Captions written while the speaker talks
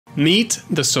Meet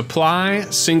the Supply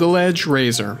Single Edge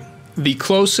Razor, the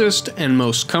closest and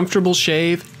most comfortable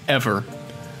shave ever.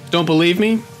 Don't believe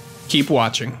me? Keep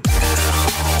watching.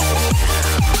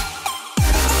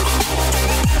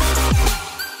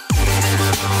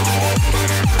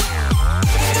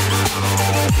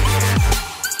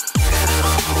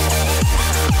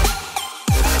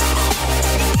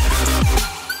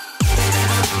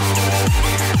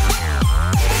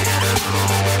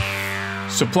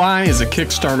 Supply is a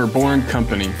Kickstarter-born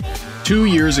company. 2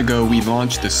 years ago, we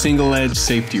launched the Single Edge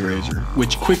Safety Razor,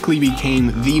 which quickly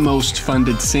became the most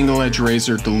funded single edge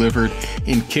razor delivered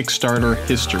in Kickstarter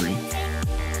history.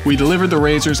 We delivered the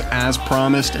razors as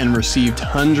promised and received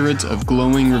hundreds of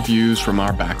glowing reviews from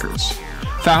our backers.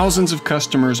 Thousands of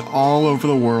customers all over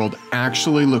the world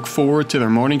actually look forward to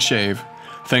their morning shave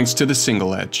thanks to the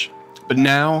Single Edge. But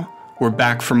now, we're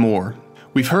back for more.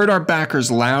 We've heard our backers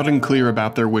loud and clear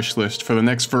about their wish list for the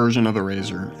next version of the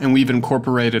razor, and we've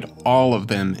incorporated all of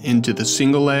them into the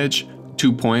Single Edge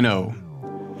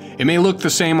 2.0. It may look the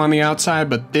same on the outside,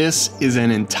 but this is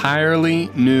an entirely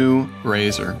new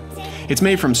razor. It's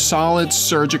made from solid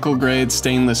surgical grade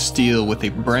stainless steel with a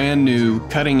brand new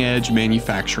cutting edge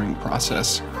manufacturing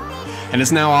process. And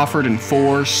it's now offered in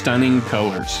 4 stunning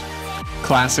colors: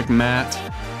 classic matte,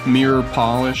 mirror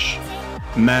polish,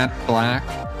 matte black,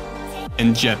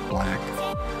 and jet black.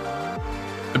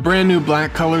 The brand new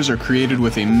black colors are created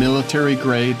with a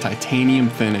military-grade titanium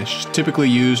finish, typically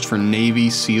used for Navy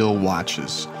SEAL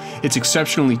watches. It's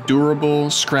exceptionally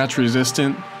durable,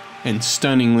 scratch-resistant, and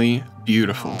stunningly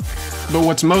beautiful. But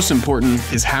what's most important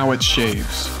is how it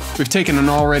shaves. We've taken an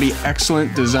already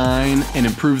excellent design and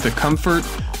improved the comfort,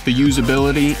 the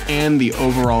usability, and the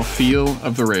overall feel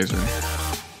of the razor.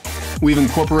 We've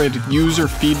incorporated user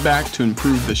feedback to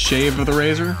improve the shave of the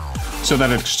razor, so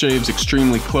that it shaves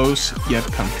extremely close, yet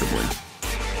comfortably.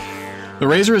 The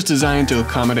razor is designed to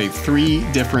accommodate 3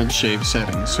 different shave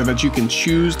settings so that you can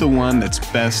choose the one that's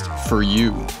best for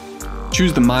you.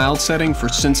 Choose the mild setting for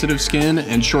sensitive skin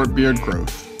and short beard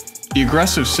growth, the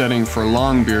aggressive setting for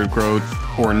long beard growth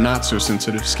or not so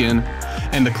sensitive skin,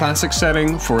 and the classic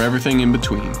setting for everything in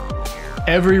between.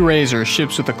 Every razor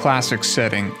ships with a classic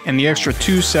setting, and the extra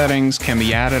 2 settings can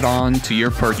be added on to your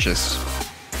purchase.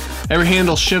 Every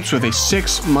handle ships with a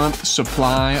 6-month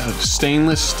supply of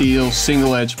stainless steel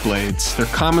single-edge blades. They're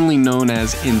commonly known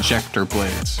as injector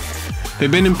blades.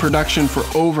 They've been in production for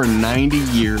over 90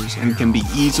 years and can be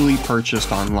easily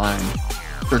purchased online.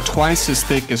 They're twice as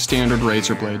thick as standard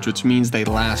razor blades, which means they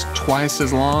last twice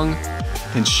as long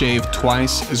and shave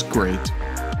twice as great.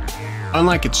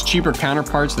 Unlike its cheaper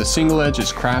counterparts, the Single Edge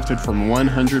is crafted from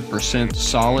 100%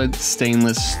 solid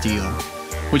stainless steel,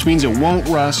 which means it won't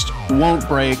rust, won't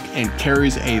break, and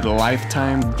carries a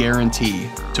lifetime guarantee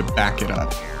to back it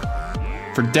up.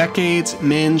 For decades,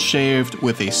 men shaved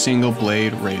with a single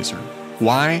blade razor.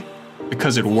 Why?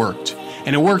 Because it worked,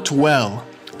 and it worked well.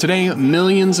 Today,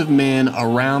 millions of men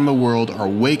around the world are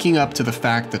waking up to the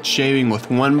fact that shaving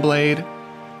with 1 blade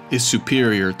is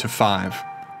superior to 5.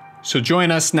 So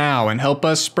join us now and help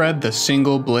us spread the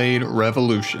single blade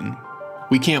revolution.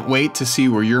 We can't wait to see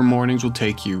where your mornings will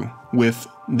take you with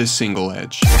the Single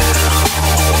Edge.